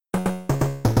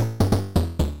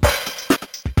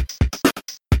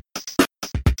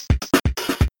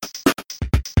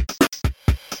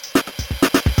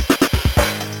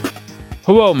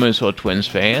Hello, Minnesota Twins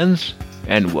fans,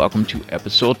 and welcome to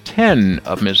episode 10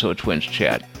 of Minnesota Twins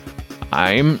Chat.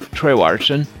 I'm Trey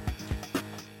Larson,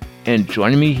 and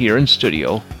joining me here in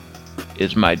studio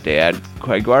is my dad,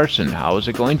 Craig Larson. How is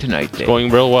it going tonight, Dad? It's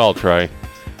going real well, Trey.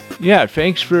 Yeah,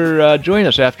 thanks for joining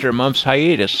us after a month's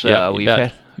hiatus.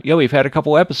 We've had a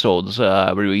couple episodes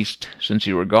released since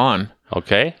you were gone.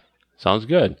 Okay, sounds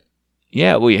good.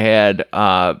 Yeah, we had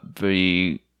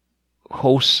the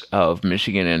hosts of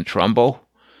Michigan and Trumbo,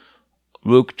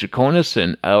 Luke Jaconis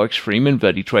and Alex Freeman,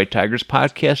 the Detroit Tigers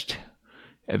podcast.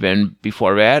 And then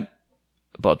before that,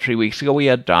 about 3 weeks ago, we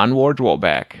had Don Wardrow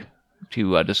back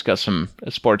to discuss some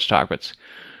sports topics.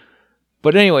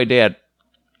 But anyway, Dad,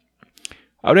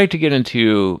 I would like to get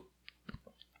into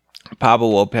Pablo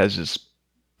Lopez's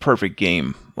perfect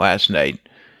game last night.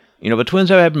 You know, the Twins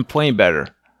have been playing better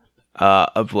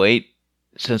of late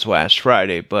since last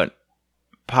Friday, but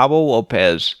Pablo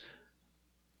Lopez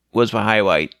was the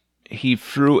highlight. He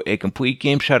threw a complete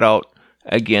game shutout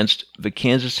against the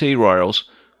Kansas City Royals,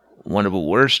 one of the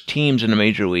worst teams in the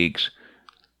major leagues.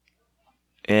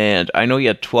 And I know he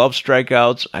had 12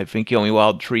 strikeouts. I think he only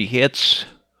allowed 3 hits.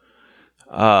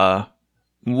 What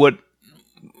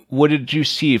did you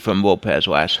see from Lopez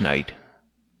last night?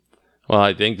 Well,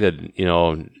 I think that,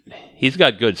 he's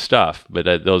got good stuff,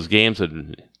 but those games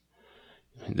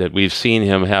that we've seen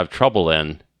him have trouble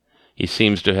in, he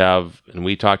seems to have, and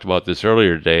we talked about this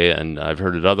earlier today, and I've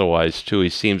heard it otherwise too, he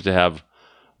seems to have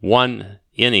one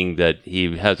inning that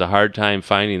he has a hard time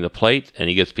finding the plate, and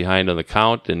he gets behind on the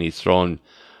count, and he's throwing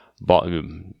a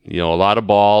lot of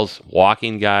balls,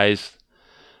 walking guys,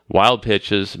 wild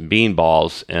pitches, bean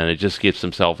balls, and it just gets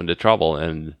himself into trouble.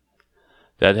 And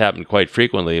that happened quite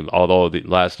frequently, although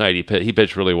last night he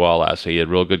pitched really well last night. He had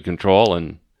real good control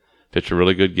and pitched a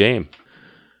really good game.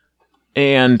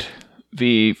 And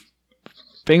the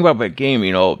thing about that game,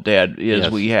 Dad, is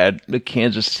Yes. We had the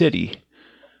Kansas City,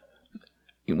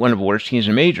 one of the worst teams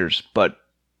in majors. But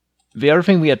the other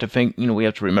thing we have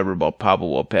to remember about Pablo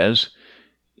Lopez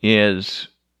is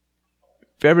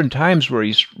there have been times where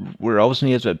all of a sudden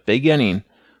he has a big inning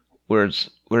where it's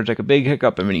like a big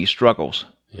hiccup and then he struggles.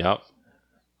 Yep.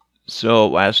 So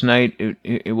last night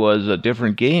it was a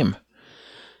different game.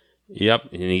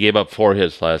 Yep, and he gave up 4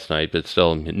 hits last night, but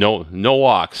still no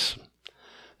walks.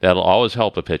 That'll always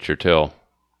help a pitcher too.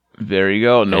 There you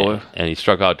go. And he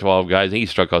struck out 12 guys. I think he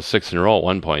struck out 6 in a row at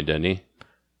one point, didn't he?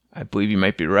 I believe you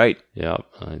might be right. Yep.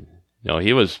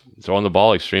 He was throwing the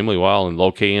ball extremely well and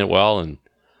locating it well, and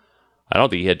I don't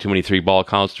think he had too many 3-ball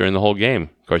counts during the whole game.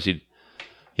 Of course, he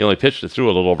only pitched through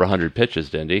a little over 100 pitches,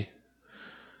 didn't he?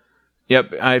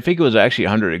 Yep, I think it was actually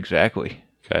 100 exactly.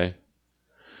 Okay.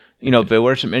 There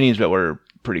were some innings that were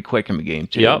pretty quick in the game,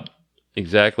 too. Yep,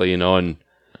 exactly, and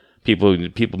people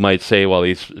might say, well,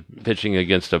 he's pitching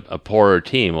against a poorer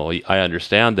team. Well, I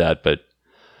understand that, but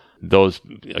those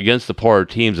against the poorer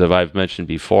teams, as I've mentioned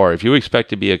before, if you expect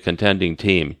to be a contending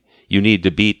team, you need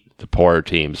to beat the poorer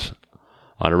teams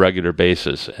on a regular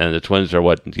basis. And the Twins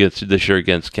are gets this year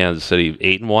against Kansas City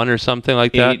 8-1 or something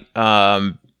like that.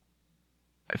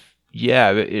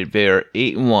 They're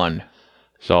 8-1.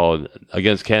 So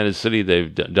against Kansas City,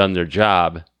 they've done their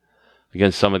job.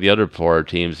 Against some of the other poorer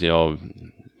teams,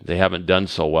 they haven't done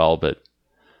so well. But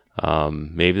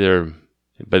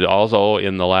but also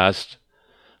in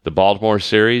the Baltimore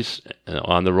series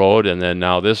on the road, and then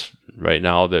now this right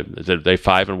now, they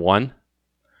 5-1.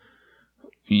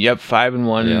 Yep,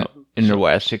 5-1 in their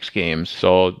last 6 games.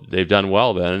 So they've done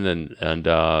well then, and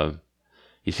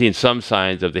you've seen some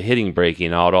signs of the hitting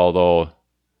breaking out. Although,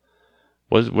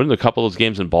 wasn't a couple of those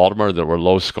games in Baltimore that were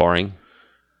low scoring?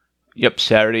 Yep,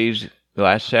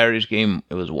 last Saturday's game,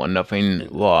 it was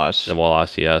 1-0 loss. The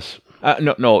loss, yes.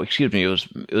 No, excuse me. It was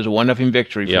a 1-0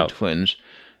 victory for the Twins,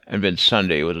 and then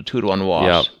Sunday it was a 2-1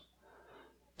 loss. Yep.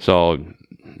 So,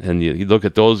 and you look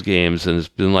at those games, and it's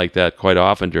been like that quite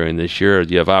often during this year.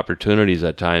 You have opportunities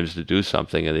at times to do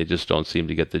something, and they just don't seem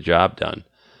to get the job done.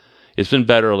 It's been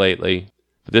better lately,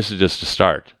 but this is just a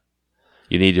start.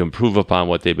 You need to improve upon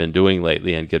what they've been doing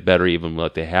lately and get better even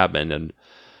what they have been. And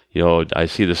I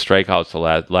see the strikeouts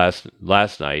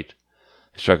last night.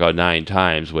 They struck out 9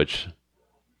 times, which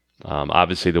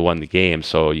obviously they won the game,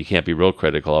 so you can't be real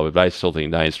critical of it. But I still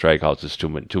think 9 strikeouts is too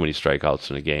many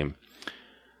strikeouts in a game.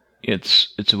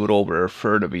 It's a little over a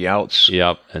third of the outs.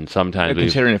 Yep, and sometimes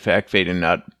considering the fact they did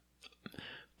not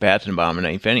bat in the bottom of the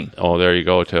 9th inning. Oh, there you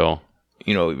go too.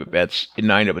 That's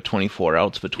 9 of the 24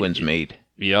 outs the Twins made.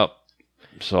 Yep.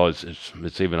 So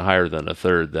it's even higher than a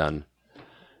third then.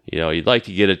 You'd like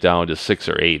to get it down to 6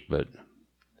 or 8, but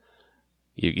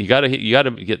you got to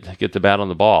get the bat on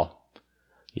the ball.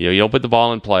 You don't put the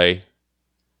ball in play.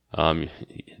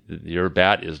 Your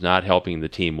bat is not helping the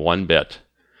team one bit,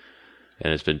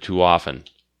 and it's been too often.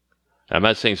 And I'm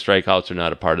not saying strikeouts are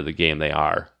not a part of the game. They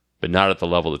are, but not at the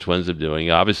level the Twins are doing.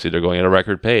 Obviously, they're going at a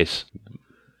record pace.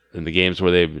 In the games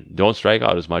where they don't strike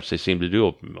out as much, they seem to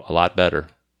do a lot better.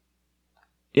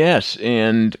 Yes,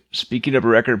 and speaking of a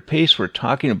record pace, we're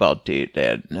talking about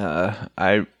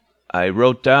that. I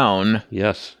wrote down.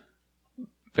 Yes.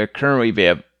 That currently they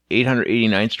have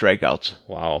 889 strikeouts.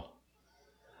 Wow.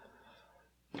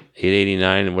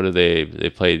 889, and what are they? They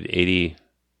played 80.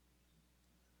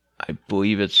 I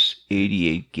believe it's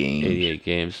 88 games. 88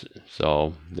 games.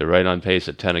 So they're right on pace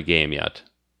at 10 a game yet.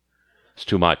 It's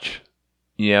too much.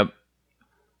 Yep.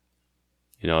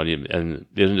 And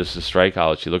isn't just the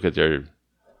strikeouts. You look at their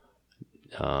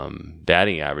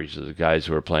batting averages of the guys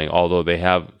who are playing. Although they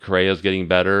have Correa's getting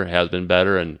better, has been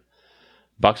better, and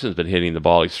Buxton's been hitting the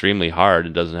ball extremely hard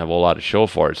and doesn't have a lot to show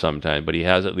for it sometimes, but he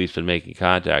has at least been making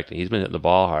contact, and he's been hitting the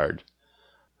ball hard.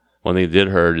 One thing that did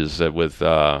hurt is that with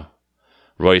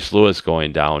Royce Lewis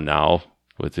going down now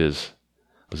with his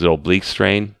oblique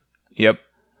strain. Yep.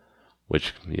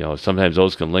 Which, sometimes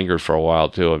those can linger for a while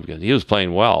too. Because he was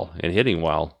playing well and hitting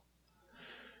well.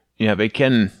 Yeah, they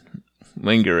can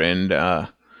linger, and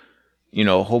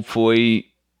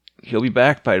hopefully he'll be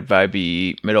back by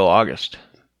the middle of August.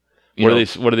 What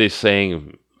are they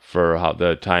saying for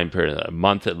the time period? A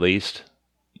month at least?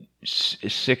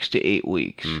 6 to 8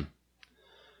 weeks.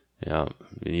 Yeah,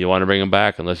 you want to bring him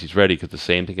back unless he's ready, because the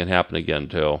same thing can happen again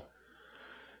too.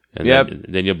 And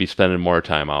then you'll be spending more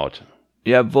time out.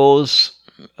 Yeah, those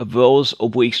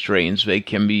oblique strains, they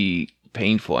can be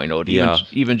painful. I know,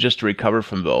 even just to recover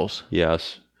from those.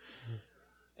 Yes.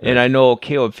 And I know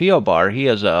Caleb Fieldbar, he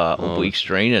has a oblique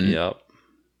strain, and yep.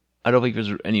 I don't think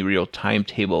there's any real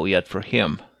timetable yet for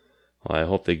him. Well, I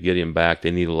hope they get him back.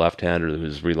 They need a left-hander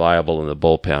who's reliable in the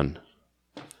bullpen.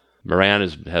 Moran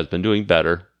has been doing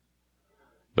better,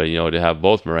 but to have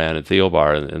both Moran and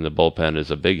Thielbar in the bullpen is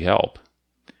a big help.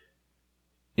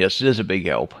 Yes, it is a big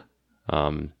help.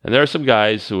 And there are some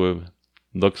guys who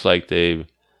looks like they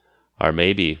are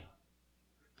maybe,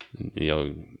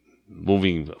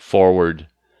 moving forward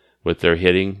with their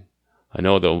hitting. I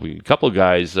know there'll be a couple of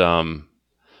guys.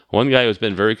 One guy who's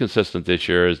been very consistent this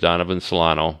year is Donovan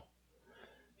Solano.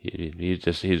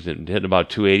 He's hitting about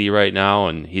 280 right now,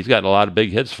 and he's gotten a lot of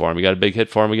big hits for him. He got a big hit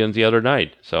for him again the other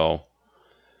night, so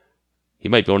he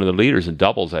might be one of the leaders in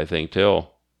doubles, I think, too.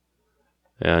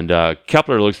 And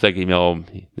Kepler looks like, I'm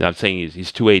saying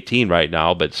he's 218 right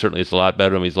now, but certainly it's a lot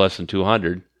better when he's less than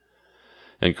 200.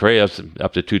 And Correa's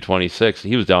up to 226.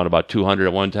 He was down about 200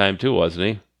 at one time, too, wasn't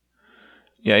he?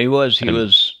 Yeah, he was.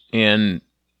 And,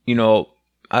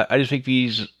 I just think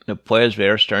the players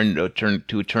there are starting to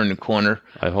turn the corner.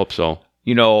 I hope so.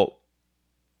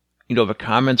 The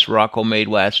comments Rocco made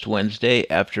last Wednesday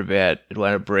after that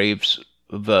Atlanta Braves,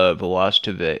 the loss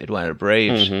to the Atlanta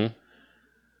Braves, mm-hmm.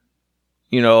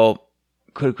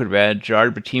 Could have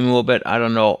jarred the team a little bit. I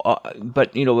don't know.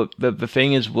 But, the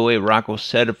thing is, the way Rocco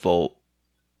said it, though,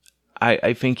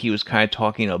 I think he was kind of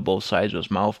talking on both sides of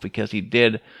his mouth, because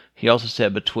he also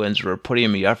said the Twins were putting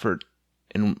in the effort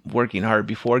and working hard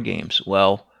before games.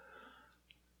 Well,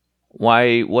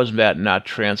 why wasn't that not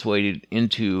translated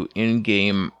into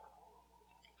in-game,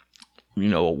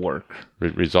 work?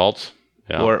 Results?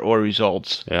 Yeah. Or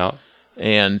results. Yeah.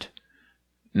 And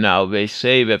now they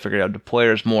say that they're going to have the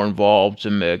players more involved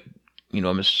in the,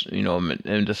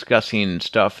 in discussing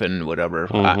stuff and whatever.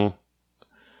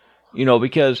 Mm-hmm.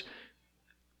 Because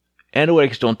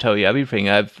analytics don't tell you everything.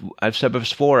 I've said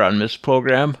before on this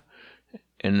program,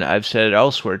 and I've said it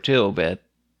elsewhere too, that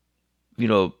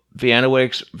the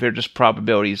analytics, they're just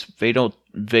probabilities.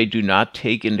 They do not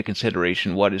take into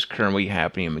consideration what is currently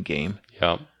happening in the game.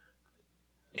 Yeah.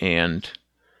 And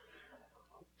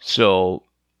so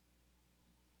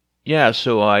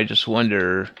I just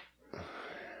wonder,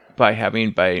 by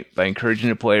encouraging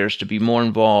the players to be more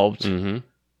involved, mm-hmm.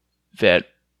 that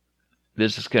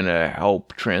this is going to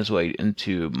help translate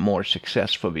into more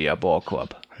success for the ball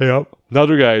club. Yep.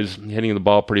 Another guy who's hitting the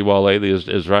ball pretty well lately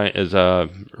is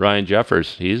Ryan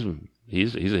Jeffers. He's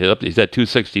at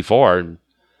 264,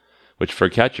 which for a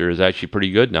catcher is actually pretty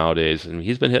good nowadays, and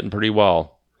he's been hitting pretty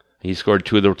well. He scored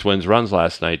 2 of the Twins' runs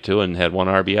last night too, and had 1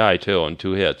 RBI too, and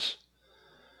 2 hits.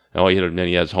 Oh,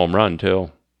 he has home run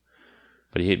too.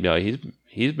 But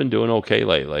he's been doing okay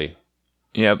lately.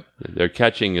 Yep. They're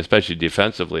catching, especially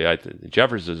defensively.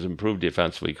 Jeffers has improved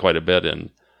defensively quite a bit, and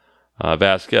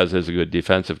Vasquez is a good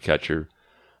defensive catcher.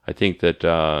 I think that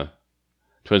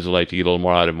Twins would like to get a little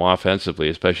more out of him offensively,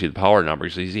 especially the power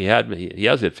numbers. He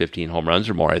has hit 15 home runs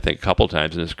or more, I think, a couple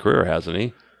times in his career, hasn't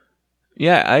he?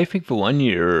 Yeah, I think for 1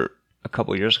 year, a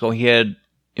couple of years ago, he had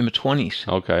in the 20s.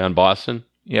 Okay, on Boston?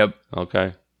 Yep.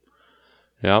 Okay.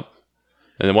 Yep.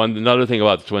 And then another thing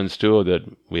about the Twins, too, that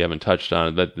we haven't touched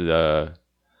on, that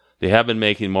they have been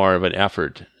making more of an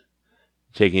effort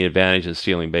taking advantage and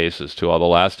stealing bases, too. Although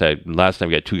last time we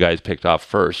got 2 guys picked off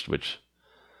first, which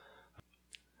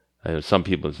some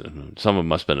of them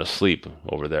must have been asleep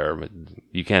over there. But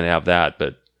you can't have that.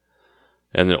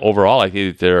 And then overall, I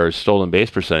think their stolen base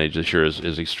percentage this year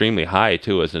is extremely high,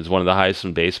 too. It's one of the highest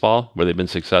in baseball where they've been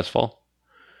successful.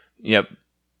 Yep.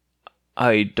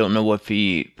 I don't know what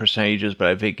the percentage is, but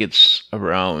I think it's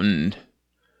around,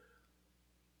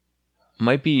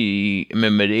 might be in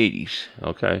the mid-80s.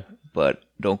 Okay. But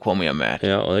don't quote me on that.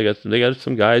 Yeah, well, they got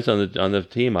some guys on the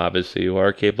team, obviously, who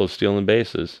are capable of stealing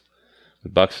bases.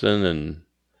 Buxton and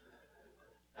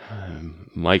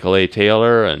Michael A.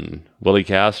 Taylor and Willie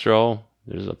Castro.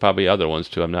 There's probably other ones,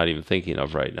 too, I'm not even thinking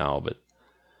of right now. But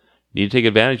you need to take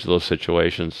advantage of those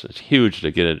situations. It's huge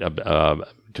to get it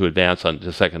to advance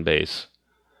to second base,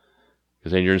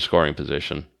 because then you're in scoring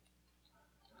position.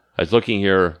 I was looking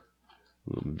here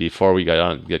before we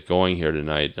get going here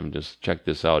tonight. I'm just check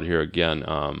this out here again.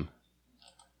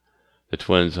 The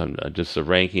Twins, just the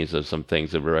rankings of some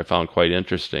things that I found quite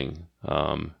interesting.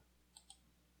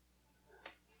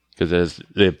 Because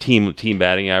they have team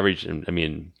batting average,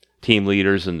 and team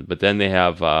leaders, but then they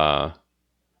have how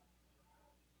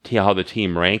the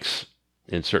team ranks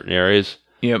in certain areas.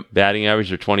 Yep. Batting average,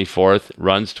 they're 24th,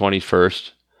 runs 21st,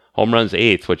 home runs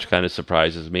 8th, which kind of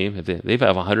surprises me. They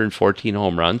have 114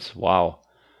 home runs. Wow.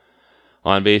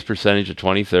 On base percentage of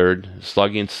 23rd,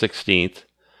 slugging 16th.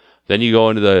 Then you go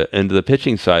into the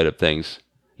pitching side of things.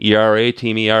 ERA,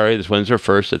 team ERA, the Twins are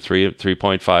first at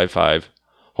 3.55.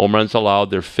 Home runs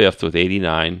allowed, they're 5th with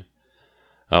 89.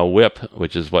 WHIP,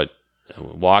 which is what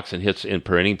walks and hits in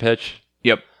per inning pitch.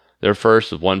 Yep. They're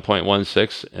first with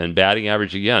 1.16, and batting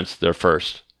average against, they're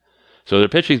first. So their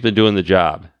pitching's been doing the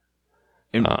job.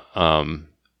 I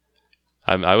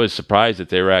was surprised that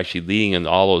they were actually leading in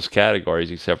all those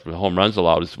categories except for home runs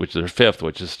allowed, which they're 5th,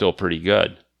 which is still pretty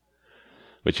good.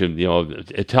 Which,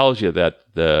 it tells you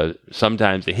that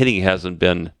sometimes the hitting hasn't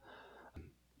been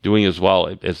doing as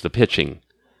well as the pitching,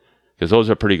 because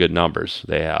those are pretty good numbers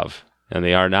they have. And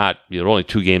they are not, they're only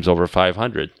 2 games over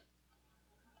 500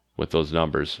 with those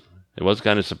numbers. It was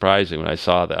kind of surprising when I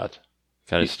saw that.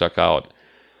 Kind of stuck out.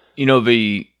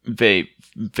 They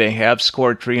have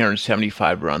scored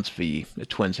 375 runs, the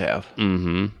Twins have.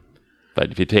 Mm-hmm.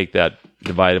 But if you take that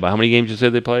divided by, how many games you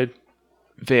said they played?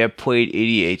 They have played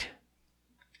 88.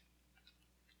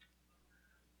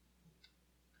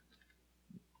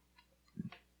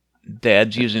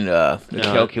 Dad's using the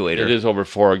calculator. It is over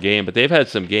 4 a game, but they've had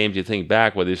some games you think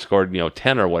back where they scored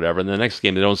 10 or whatever, and the next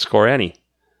game they don't score any.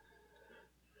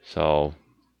 So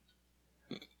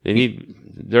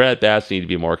their at-bats need to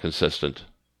be more consistent.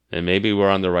 And maybe we're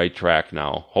on the right track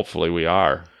now. Hopefully we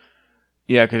are.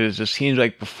 Yeah, because it seems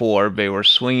like before they were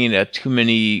swinging at too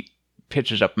many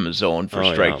pitches up in the zone for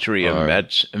strike 3, and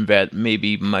that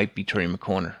maybe might be turning the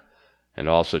corner. And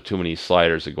also too many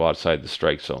sliders that go outside the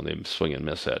strike zone. They swing and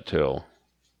miss that too.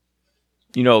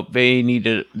 They need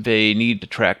to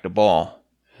track the ball.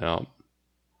 Yeah.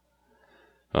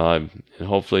 And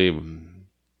hopefully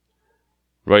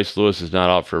Royce Lewis is not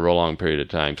out for a real long period of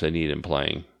time, because they need him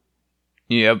playing.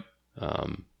 Yep.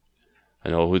 I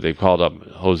know who they called up,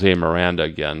 Jose Miranda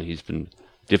again.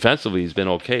 Defensively he's been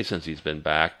okay since he's been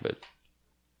back, but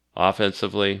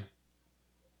offensively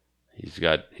he's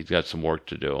got some work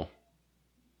to do.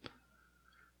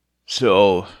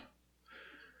 So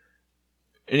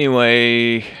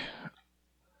anyway,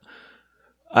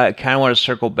 I kind of want to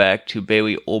circle back to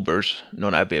Bailey Ober's. No,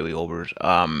 not Bailey Ober's.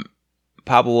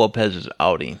 Pablo Lopez's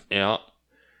outing. Yeah.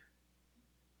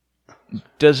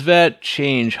 Does that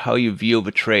change how you view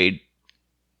the trade,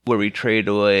 where we trade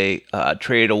away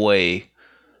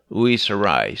Luis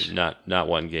Ariez? Not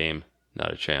one game,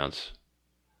 not a chance.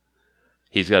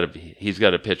 He's got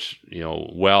to pitch,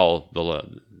 well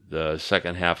the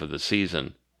second half of the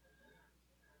season.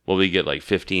 Will we get like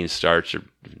 15 starts or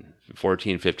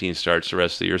 14, 15 starts the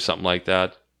rest of the year, something like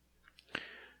that?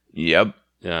 Yep.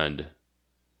 And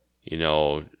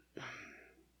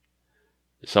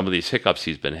some of these hiccups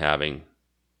he's been having. I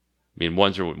mean,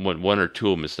 one or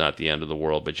two of them is not the end of the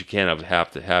world, but you can't have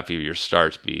half of your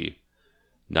starts be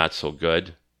not so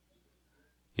good.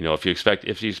 If you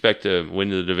expect to win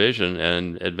the division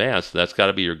and advance, that's got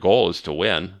to be your goal, is to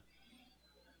win.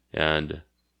 And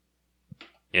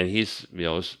he's,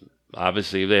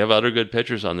 obviously they have other good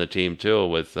pitchers on the team too,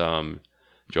 with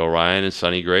Joe Ryan and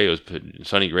Sonny Gray.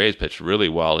 Sonny Gray's pitched really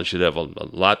well and should have a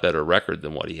lot better record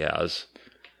than what he has.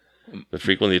 But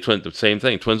frequently, the same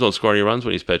thing. Twins don't score any runs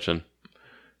when he's pitching.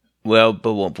 Well,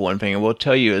 but one thing I will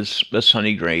tell you is that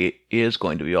Sonny Gray is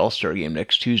going to be All-Star game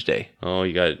next Tuesday. Oh,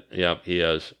 he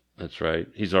is. That's right.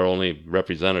 He's our only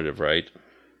representative, right?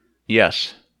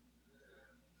 Yes.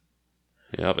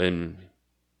 Yep, and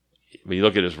when you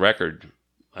look at his record,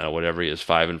 whatever he is,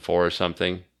 5-4 or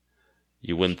something,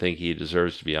 you wouldn't think he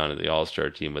deserves to be on the All-Star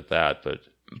team with that. But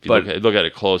if you look at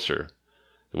it closer,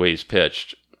 the way he's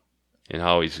pitched and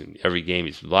how most every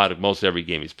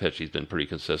game he's pitched, he's been pretty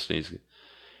consistent.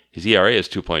 His ERA is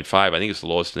 2.5. I think it's the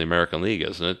lowest in the American League,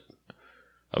 isn't it?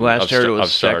 Last year it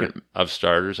was second. Of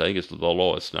starters, I think it's the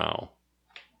lowest now.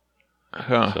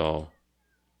 Huh. So,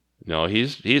 no,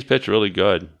 he's pitched really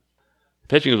good.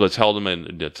 Pitching is what's held him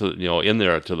in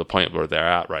there to the point where they're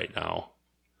at right now.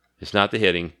 It's not the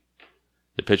hitting.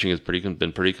 The pitching has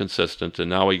been pretty consistent, and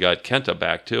now we got Kenta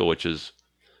back too, which is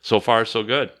so far so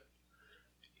good.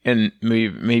 And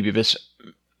maybe this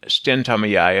stint on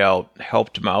the IL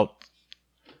helped him out.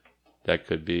 That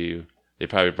could be. They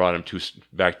probably brought him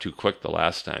back too quick the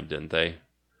last time, didn't they?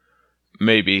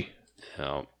 Maybe.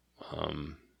 Yeah.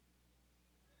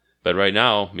 But right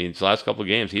now, the last couple of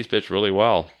games, he's pitched really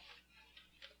well.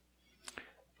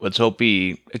 Let's hope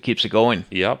it keeps it going.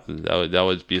 Yep, that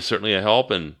would be certainly a help.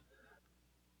 And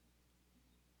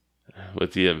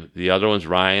with the other ones,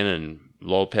 Ryan and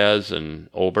Lopez and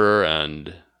Ober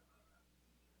and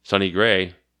Sonny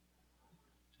Gray,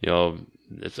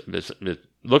 it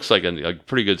looks like a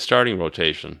pretty good starting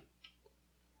rotation.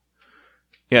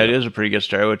 Yeah, it is a pretty good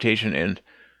starting rotation. And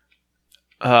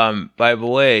by the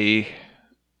way,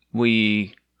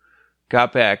 we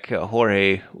got back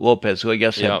Jorge Lopez, who I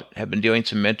guess have been dealing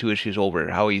some mental issues over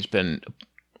how he's been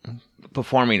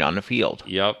performing on the field.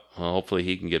 Yep. Well, hopefully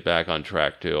he can get back on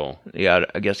track too. Yeah,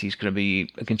 I guess he's going to be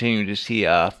continuing to see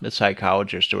a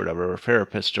psychologist or whatever, or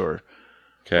therapist or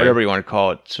whatever you want to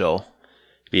call it. So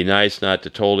be nice not to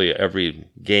totally every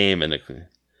game in a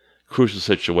crucial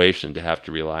situation to have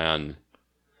to rely on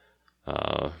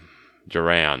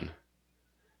Duran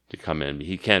to come in.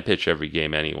 He can't pitch every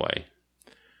game anyway.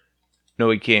 No,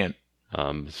 he can't.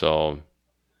 And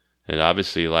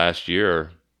obviously last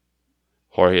year,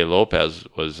 Jorge Lopez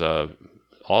was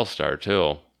all-star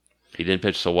too. He didn't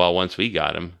pitch so well once we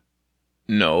got him.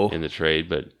 No. In the trade,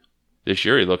 but this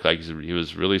year he looked like he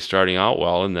was really starting out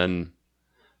well, and then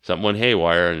something went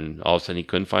haywire, and all of a sudden he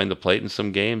couldn't find the plate in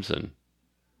some games, and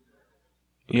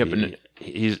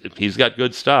he's got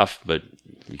good stuff, but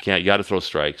you got to throw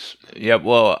strikes. Yeah,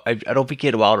 well, I don't think he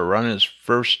had allowed to run his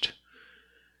first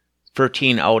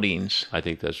 13 outings. I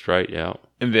think that's right, yeah.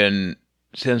 And then,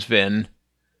 since then,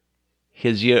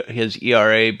 his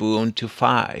ERA ballooned to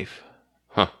 5.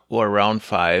 Or around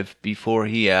 5 before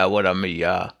he went on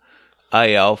the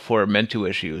IL for mental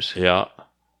issues. Yeah.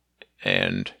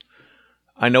 And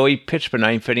I know he pitched the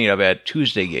 9th inning of that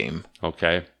Tuesday game.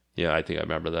 Okay. Yeah, I think I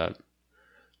remember that.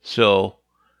 So,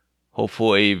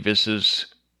 hopefully this is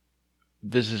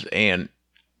an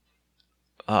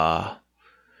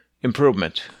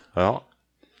improvement. Well,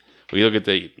 we look at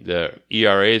the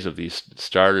ERAs of these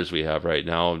starters we have right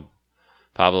now.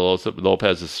 Pablo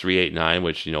Lopez is 3.89,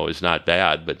 which is not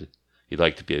bad, but you'd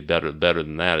like to be better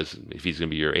than that if he's going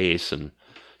to be your ace. And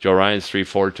Joe Ryan's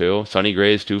 3.42, Sonny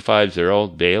Gray's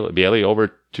 2.50, Bailey over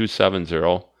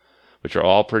 2.70, which are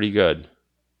all pretty good.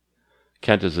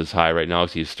 Kenta's is high right now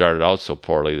because he started out so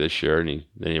poorly this year, and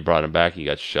then you brought him back. He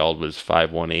got shelled with his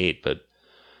 5.18, but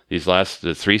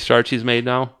the 3 starts he's made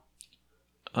now.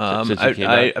 I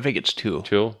think it's 2.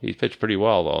 2. He pitched pretty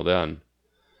well though then.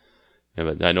 Yeah,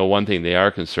 but I know one thing they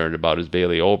are concerned about is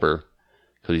Bailey Ober,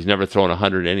 because he's never thrown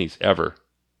 100 innings ever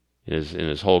in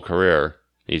his whole career.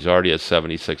 He's already at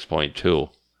 76.2.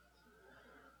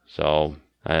 So,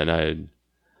 and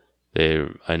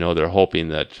I know they're hoping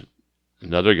that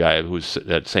another guy who's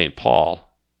at St. Paul,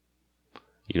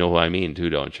 you know who I mean too,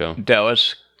 don't you?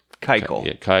 Dallas Keuchel.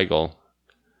 Yeah, Keuchel,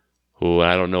 who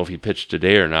I don't know if he pitched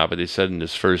today or not, but they said in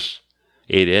his first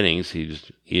 8 innings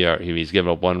he's given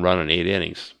up 1 run in 8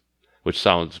 innings. Which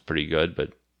sounds pretty good, but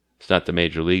it's not the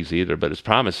major leagues either, but it's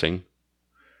promising.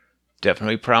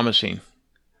 Definitely promising.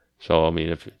 So,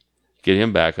 if you get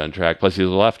him back on track, plus he's a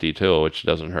lefty too, which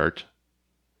doesn't hurt.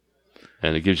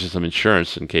 And it gives you some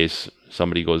insurance in case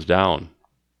somebody goes down.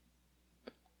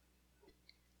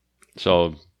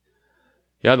 So,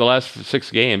 yeah, the last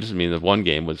 6 games, the one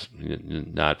game was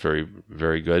not very,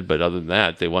 very good, but other than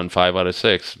that, they won 5 out of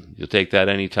 6. You'll take that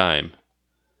any time.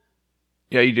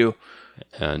 Yeah, you do.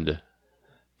 And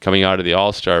coming out of the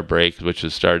All-Star break, which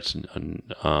starts.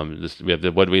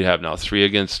 What do we have now? 3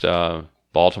 against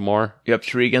Baltimore. Yep,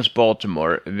 3 against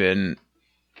Baltimore. And then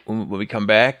when we come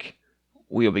back,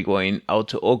 we'll be going out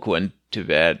to Oakland to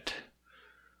that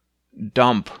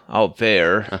dump out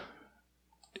there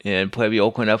and play the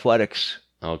Oakland Athletics.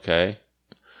 Okay.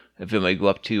 And then we go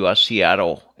up to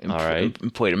Seattle and,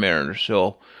 and play the Mariners.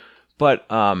 So, but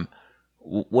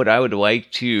what I would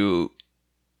like to,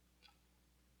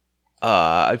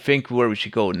 I think where we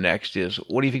should go next is,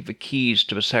 what do you think the keys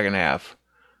to the second half?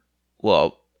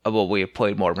 Well, we have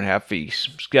played more than half the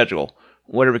schedule.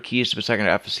 What are the keys to the second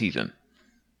half of the season?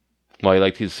 Well, I'd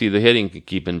like to see the hitting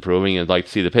keep improving. I'd like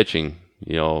to see the pitching,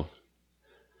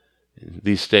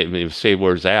 these stay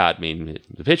where it's at. I mean,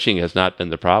 the pitching has not been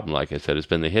the problem. Like I said, it's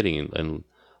been the hitting and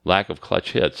lack of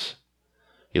clutch hits.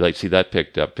 You'd like to see that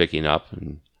picking up.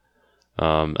 And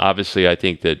obviously, I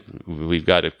think that we've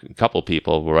got a couple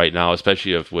people right now,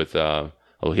 especially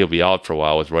he'll be out for a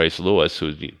while with Royce Lewis,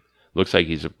 who looks like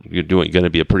he's going to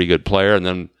be a pretty good player. And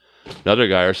then another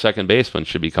guy, our second baseman,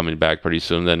 should be coming back pretty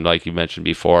soon. Then, like you mentioned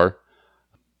before,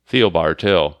 Theobar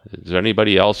too. Is there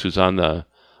anybody else who's on the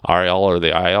RL or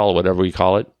the IL, whatever we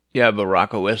call it? Yeah, but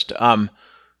Rocco West.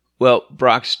 Well,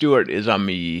 Brock Stewart is on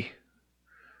the.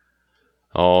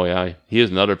 Oh yeah, he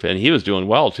is another pin. He was doing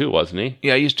well too, wasn't he?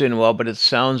 Yeah, he's doing well, but it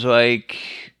sounds like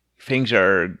things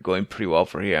are going pretty well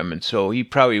for him, and so he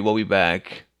probably will be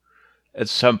back at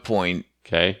some point.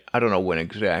 Okay. I don't know when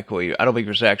exactly. I don't think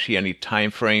there's actually any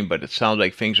time frame, but it sounds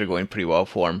like things are going pretty well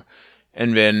for him.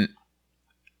 And then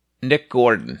Nick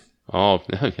Gordon. Oh,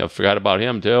 I forgot about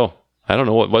him too. I don't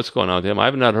know what's going on with him. I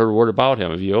have not heard a word about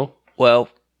him. Have you? Well,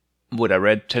 what I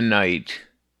read tonight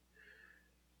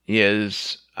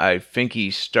is I think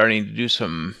he's starting to do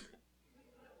some.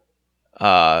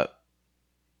 Well,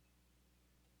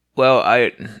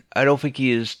 I don't think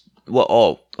he is.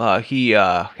 Well, he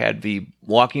had the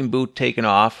walking boot taken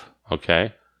off.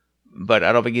 Okay. But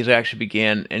I don't think he's actually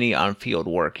began any on-field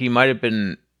work. He might have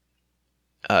been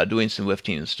doing some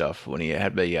lifting and stuff when he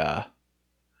had the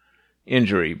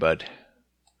injury, but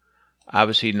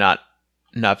obviously not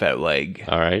that leg.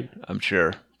 All right. I'm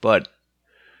sure. But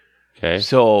okay.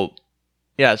 So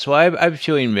yeah, so I'm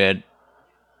feeling that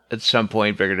at some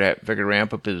point they're gonna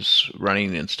ramp up his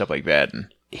running and stuff like that.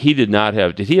 And he did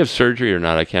he have surgery or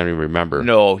not? I can't even remember.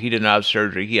 No, he did not have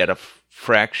surgery. He had a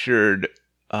fractured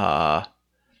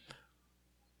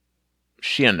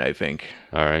shin, I think.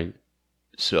 All right.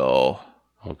 So.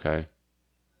 Okay.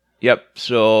 Yep.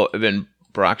 So then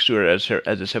Brock Stewart, as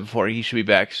I said before, he should be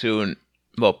back soon.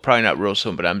 Well, probably not real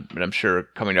soon, but I'm sure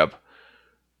coming up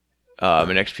in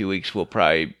the next few weeks we'll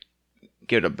probably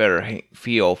get a better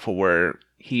feel for where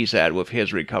he's at with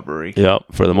his recovery. Yeah,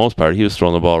 for the most part, he was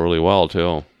throwing the ball really well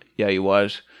too. Yeah, he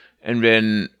was. And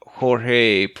then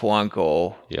Jorge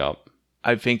Polanco. Yeah.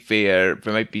 I think they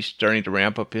might be starting to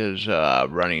ramp up his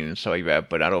running and stuff like that,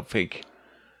 but I don't think.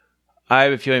 I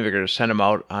have a feeling they're going to send him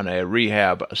out on a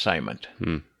rehab assignment.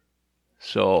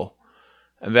 So,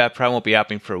 and that probably won't be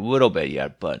happening for a little bit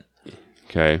yet, but.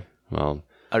 Okay. Well,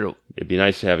 it'd be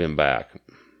nice to have him back.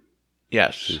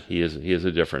 Yes. He is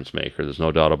a difference maker. There's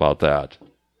no doubt about that.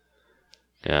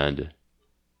 And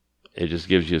it just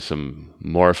gives you some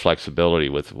more flexibility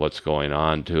with what's going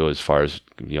on too, as far as,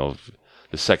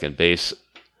 the second base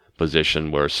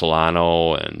position where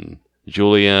Solano and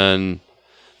Julian,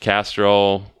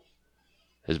 Castro,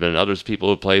 there's been others people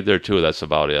who played there too. That's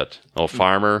about it. Oh,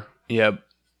 Farmer. Yep.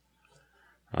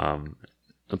 And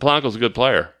Polanco's a good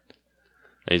player.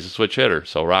 And he's a switch hitter,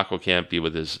 so Rocco can't be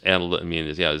with his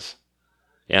his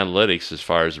analytics as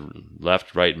far as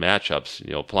left-right matchups.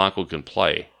 Polanco can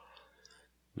play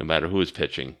no matter who is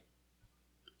pitching.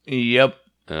 Yep.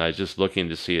 And I was just looking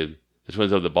to see the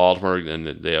Twins have the Baltimore, and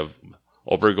they have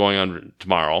Ober going on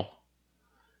tomorrow.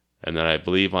 And then I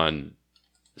believe on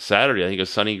Saturday, I think it's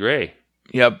Sonny Gray.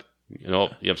 Yep.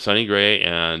 Yep, Sonny Gray,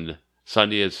 and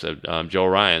Sunday is Joe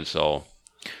Ryan. So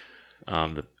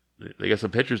I guess the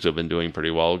pitchers have been doing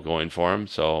pretty well going for him.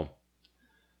 So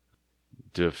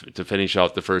to finish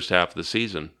out the first half of the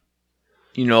season.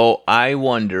 I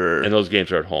wonder. And those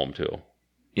games are at home too.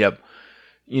 Yep.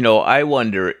 I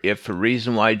wonder if the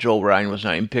reason why Joe Ryan was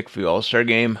not in pick for the All-Star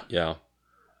game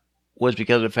was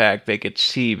because of the fact they could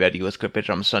see that he was going to pitch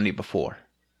on Sunday before.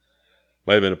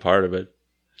 Might have been a part of it.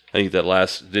 I think the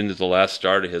last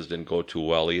start of his didn't go too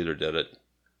well either, did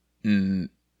it?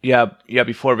 Yeah,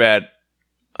 before that,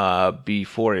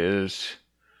 before his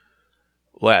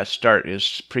last start,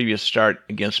 his previous start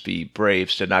against the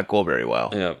Braves did not go very well.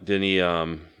 Yeah, didn't he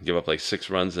give up like 6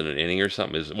 runs in an inning or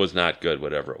something? It was not good,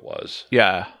 whatever it was.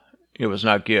 Yeah, it was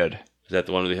not good. Is that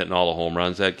the one where they hitting all the home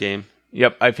runs that game?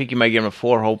 Yep, I think you might give him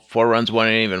four runs one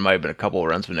inning, and it might have been a couple of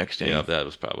runs the next inning. Yeah, that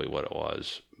was probably what it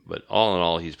was. But all in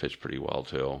all, he's pitched pretty well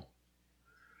too.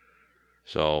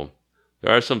 So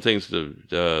there are some things,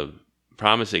 the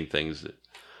promising things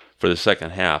for the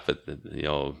second half.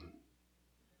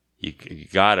 You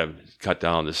got to cut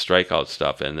down the strikeout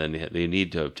stuff, and then they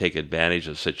need to take advantage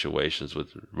of situations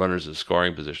with runners in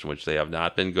scoring position, which they have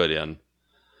not been good in.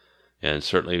 And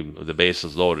certainly the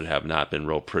bases loaded have not been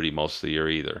real pretty most of the year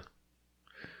either.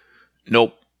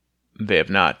 Nope, they have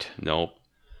not. Nope.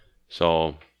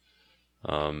 So,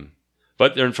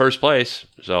 but they're in first place,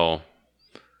 so.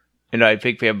 And I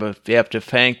think they have to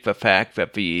thank the fact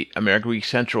that the American League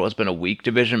Central has been a weak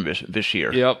division this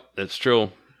year. Yep, that's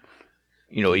true.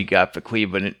 You got the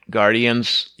Cleveland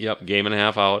Guardians. Yep, game and a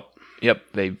half out.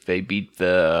 Yep, they beat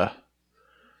the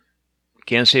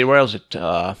Kansas City Royals at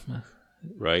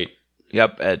right.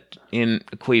 Yep, in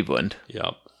Cleveland.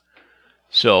 Yep.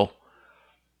 So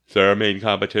they're our main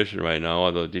competition right now.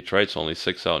 Although Detroit's only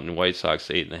 6 out, and White Sox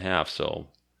 8.5. So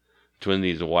Twins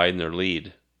need to widen their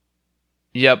lead.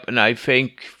 Yep, and I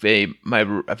think I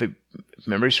think if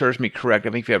memory serves me correct, I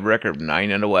think they have a record of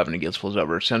 9-11 against those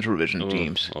other Central Division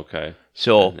teams. Okay.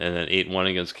 So and then 8-1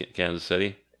 against Kansas City.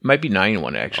 It might be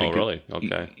 9-1 actually. Oh, really?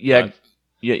 Okay. Yeah.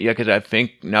 Because I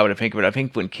think, now that I think of it, I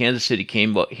think when Kansas City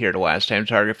came here the last time to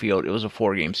Target Field, it was a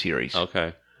 4-game series.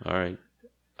 Okay. All right.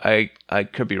 I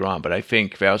could be wrong, but I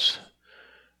think that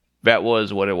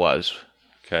was what it was.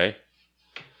 Okay.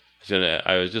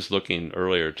 I was just looking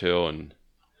earlier too, and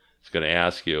I was going to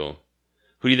ask you,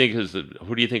 who do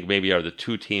you think maybe are the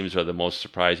two teams are the most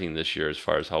surprising this year as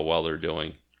far as how well they're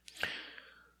doing?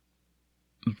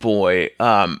 Boy,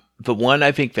 the one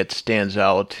I think that stands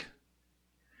out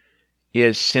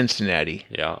is Cincinnati.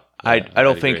 Yeah. I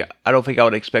don't think I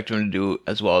would expect them to do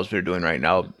as well as they're doing right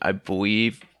now. I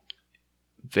believe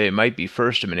they might be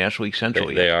first in the National League Central.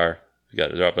 They are.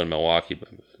 They're up in Milwaukee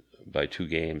by 2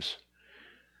 games.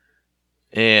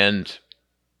 And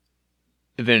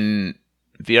then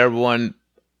the other one,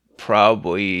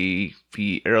 probably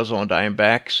the Arizona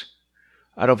Diamondbacks.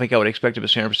 I don't think I would expect the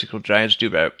San Francisco Giants to do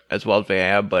that as well as they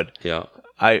have, but yeah,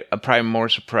 I'm probably more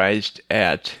surprised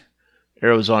at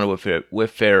Arizona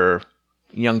with their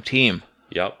young team.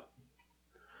 Yep.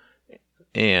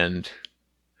 And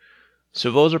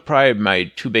so those are probably my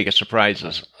 2 biggest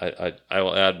surprises. I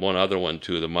will add one other one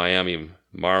too. The Miami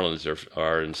Marlins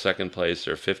are in second place.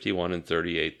 They're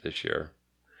 51-38 this year,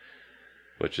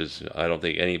 which is, I don't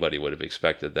think anybody would have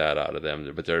expected that out of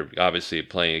them. But they're obviously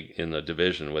playing in the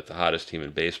division with the hottest team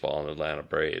in baseball, the Atlanta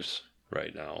Braves,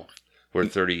 right now. We're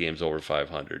 30 games over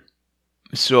 500.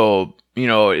 So,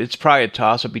 it's probably a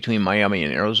toss-up between Miami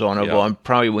and Arizona. Yeah. Well, I'm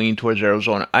probably leaning towards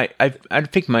Arizona. I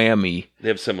think Miami. They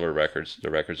have similar records.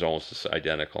 The records are almost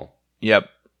identical. Yep.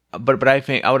 But I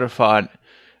think I would have thought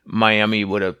Miami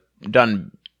would have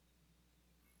done,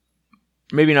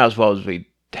 maybe not as well as we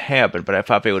have, but I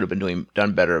thought they would have been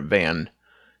done better than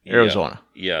Arizona.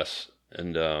 Yeah. Yes.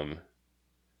 And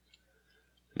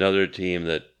another team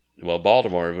that,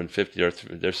 Baltimore won 50.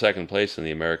 They're second place in the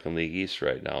American League East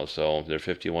right now, so they're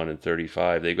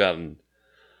 51-35. They've gotten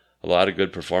a lot of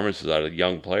good performances out of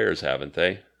young players, haven't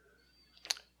they?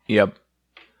 Yep.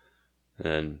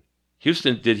 And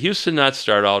Houston not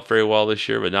start out very well this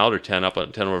year? But now they're 10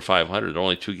 over 500. They're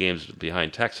only 2 games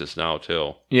behind Texas now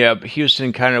too. Yeah,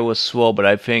 Houston kind of was slow, but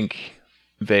I think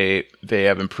they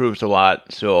have improved a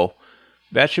lot. So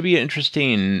that should be an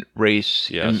interesting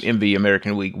race in the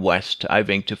American League West, I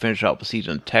think, to finish out the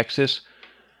season. Texas,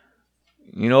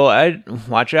 I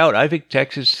watch out. I think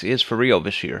Texas is for real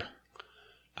this year.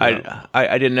 Yeah.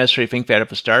 I didn't necessarily think that at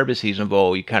the start of the season,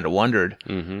 though you kind of wondered.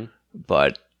 Mm-hmm.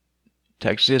 But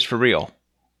Texas is for real.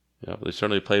 Yeah, they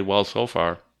certainly played well so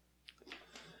far.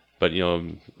 But,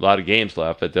 a lot of games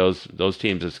left. But those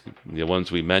teams, the ones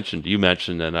you mentioned,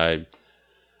 and I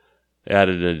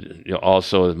added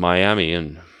also with Miami,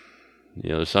 and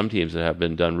there's some teams that have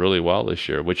been done really well this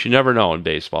year, which you never know in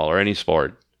baseball or any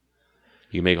sport.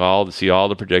 You see all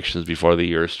the predictions before the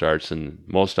year starts, and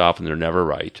most often they're never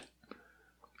right.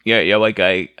 Yeah. Like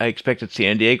I expected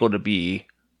San Diego to be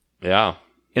in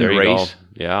the race. Go.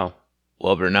 Yeah.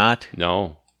 Well, they're not.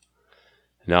 No.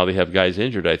 Now they have guys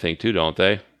injured, I think, too, don't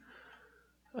they?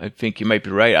 I think you might be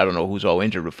right. I don't know who's all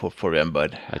injured for them,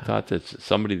 but I thought that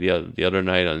somebody the other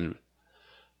night I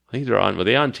think were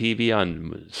they on TV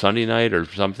on Sunday night or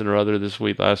something or other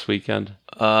last weekend?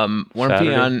 Weren't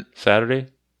they on Saturday?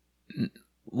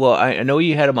 Well, I know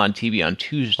you had them on TV on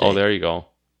Tuesday. Oh, there you go.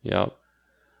 Yeah.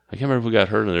 I can't remember who got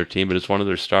hurt on their team, but it's one of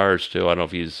their stars, too. I don't know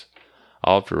if he's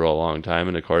out for a long time.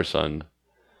 And, of course,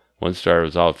 one star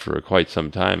was out for quite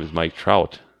some time is Mike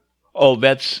Trout. Oh,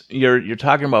 that's you're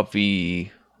talking about the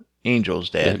Angels,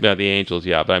 Dad. Yeah, the Angels,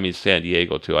 yeah. But I mean San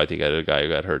Diego, too. I think I had a guy who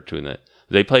got hurt, too. In that.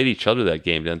 They played each other that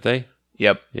game, didn't they?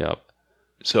 Yep. Yep.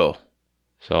 So,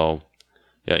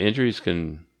 yeah, injuries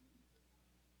can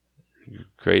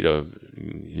create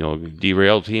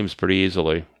derail teams pretty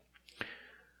easily.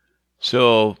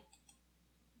 So,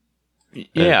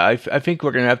 yeah, I think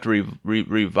we're going to have to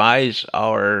revise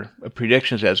our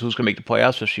predictions as who's going to make the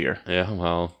playoffs this year. Yeah,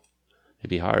 well, it'd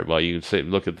be hard. Well, you can say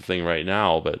look at the thing right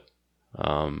now, but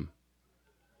you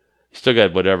still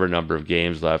got whatever number of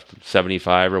games left,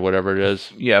 75 or whatever it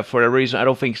is. Yeah, for a reason, I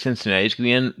don't think Cincinnati's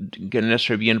going to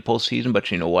necessarily be in the postseason, but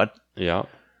you know what? Yeah.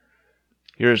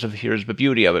 Here's the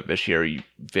beauty of it this year.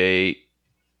 They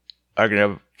are going to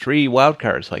have 3 wild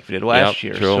cards like they did last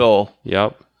year. True. So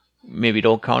yep. Maybe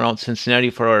don't count out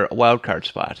Cincinnati for a wild card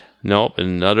spot. Nope. And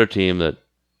another team that,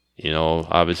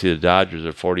 obviously the Dodgers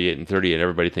are 48-30, and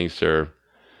everybody thinks they're,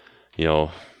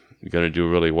 going to do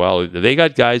really well. They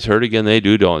got guys hurt again. They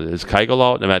do, don't they? Is Keuchel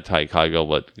out? Not Keuchel,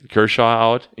 but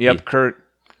Kershaw out? Yep,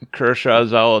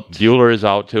 Kershaw's out. Buehler is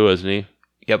out too, isn't he?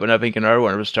 Yep, and I think another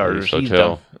one of the starters. So he's too.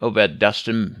 done. Oh, bet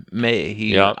Dustin May.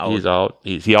 He's out. He's out.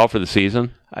 Is he out for the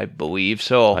season? I believe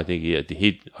so. I think he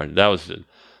that was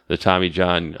the Tommy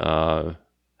John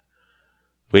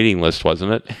waiting list,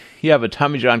 wasn't it? Yeah, but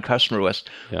Tommy John customer list.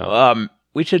 Yeah.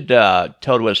 We should tell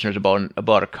the listeners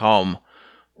about a column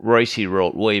Royce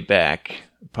wrote way back,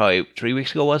 probably 3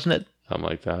 weeks ago, wasn't it? Something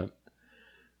like that.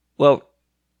 Well,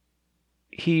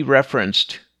 he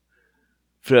referenced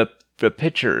the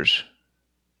pitchers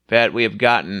that we have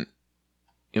gotten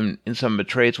in some of the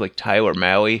trades, like Tyler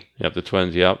Mahle. Yep, the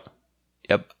Twins, yep.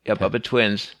 Yep, of the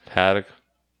Twins. Paddock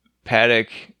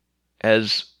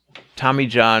as Tommy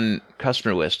John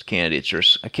customer list candidates, or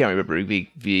I can't remember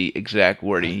the exact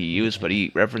wording he used, but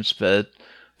he referenced them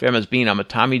as being on a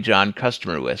Tommy John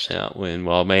customer list. Yeah,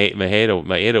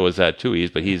 Maeda was that too.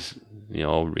 But he's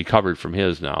recovered from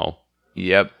his now.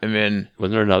 Yep, and then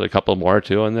wasn't there another couple more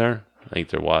too in there? I think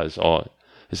there was. Oh,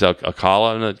 is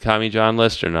Akala on the Tommy John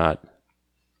list or not?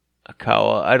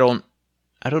 Akala, I don't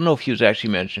know if he was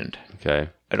actually mentioned. Okay,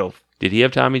 I don't. Did he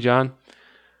have Tommy John?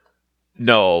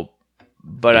 No,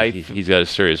 but he's got a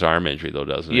serious arm injury though,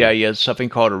 doesn't he? Yeah, he has something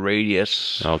called a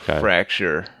radius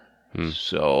fracture.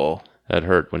 So that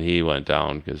hurt when he went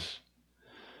down because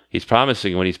he's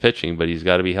promising when he's pitching, but he's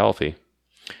got to be healthy.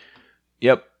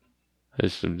 Yep.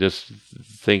 Just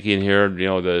thinking here,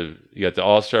 you got the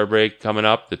All-Star break coming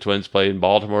up. The Twins played in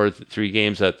Baltimore 3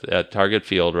 games at Target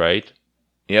Field, right?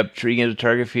 Yep, 3 games at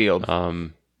Target Field.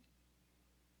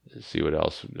 Let's see what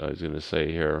else I was going to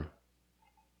say here.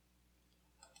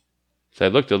 So I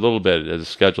looked a little bit at the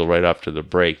schedule right after the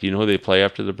break. Do you know who they play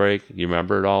after the break? Do you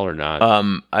remember it all or not?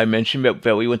 I mentioned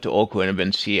that we went to Oakland and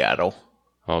been Seattle.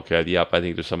 Okay, yep. I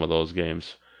think there's some of those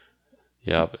games.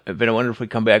 Yep. But I wonder if we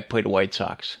come back and play the White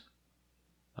Sox.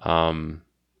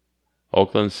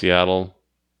 Oakland, Seattle,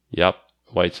 yep.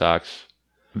 White Sox.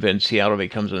 Then Seattle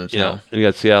becomes in the town. Yeah, we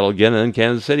got Seattle again and then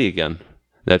Kansas City again.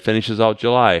 That finishes out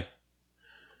July.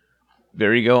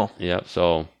 There you go. Yep.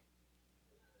 So.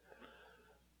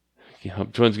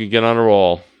 Twins can get on a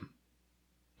roll.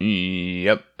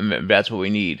 Yep, that's what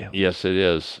we need. Yes, it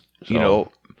is.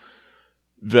 So,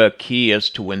 the key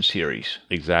is to win series.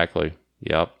 Exactly.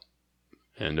 Yep.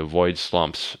 And avoid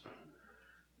slumps.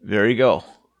 There you go.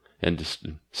 And just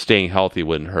staying healthy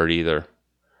wouldn't hurt either.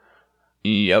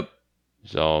 Yep.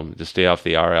 So just stay off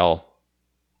the RL.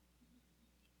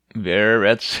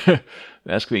 That's going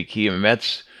to be key. I mean,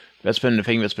 that's been the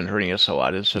thing that's been hurting us a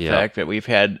lot is the fact that we've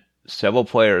had several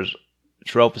players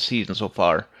throughout the season so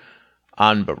far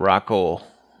on the Rocco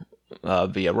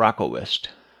list.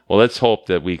 Well, let's hope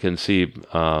that we can see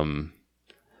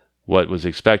what was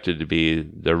expected to be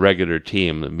the regular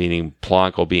team, meaning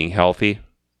Polanco being healthy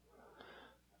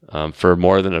for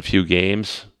more than a few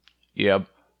games. Yep.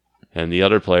 And the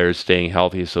other players staying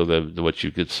healthy so that what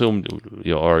you could assume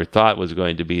or thought was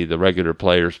going to be the regular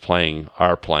players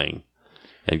are playing.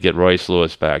 And get Royce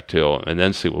Lewis back too. And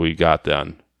then see what we got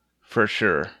then. For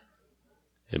sure.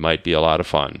 It might be a lot of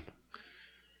fun.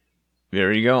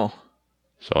 There you go.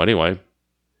 So anyway.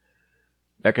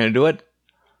 That going to do it?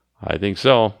 I think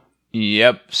so.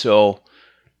 Yep. So,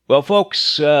 well,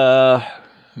 folks,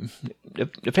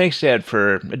 thanks, Dad,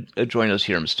 for joining us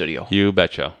here in the studio. You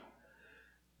betcha.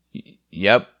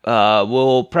 Yep.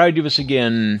 We'll probably do this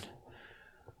again,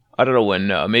 I don't know when,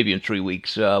 maybe in 3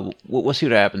 weeks. We'll see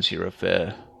what happens here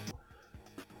with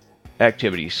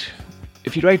activities.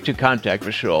 If you'd like to contact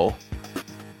the show,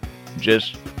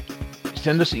 just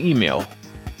send us an email.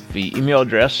 The email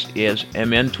address is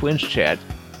mntwinschat,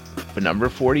 the number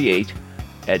 48,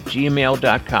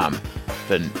 @gmail.com.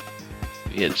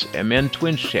 It's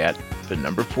mntwinschat, the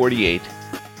number 48,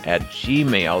 at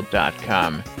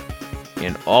gmail.com.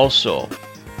 And also,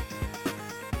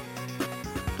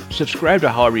 subscribe to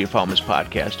However You Found This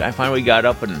Podcast. I finally got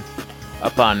up on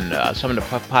some of the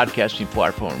podcasting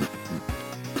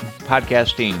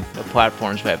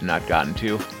platforms I have not gotten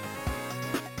to.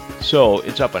 So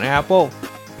it's up on Apple,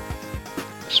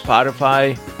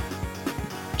 Spotify,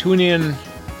 TuneIn,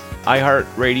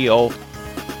 iHeartRadio,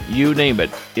 you name it.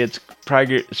 It's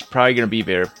probably going to be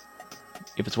there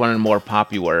if it's one of the more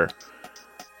popular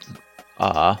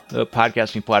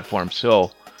podcasting platforms.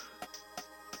 So,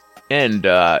 and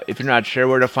if you're not sure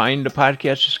where to find the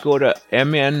podcast, just go to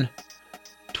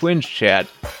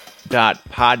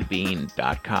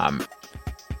mntwinschat.podbean.com.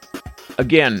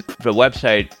 Again, the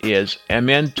website is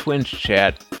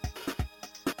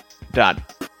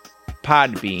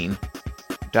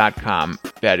mntwinschat.podbean.com.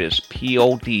 That is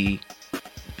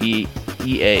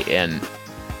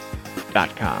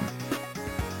podbean.com.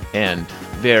 And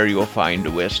there you'll find a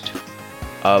list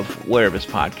of where this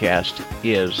podcast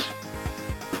is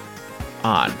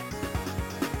on.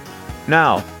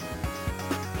 Now,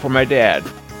 for my dad,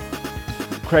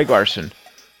 Craig Larson,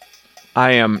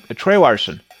 I am Trey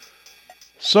Larson.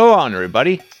 So long,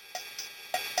 everybody.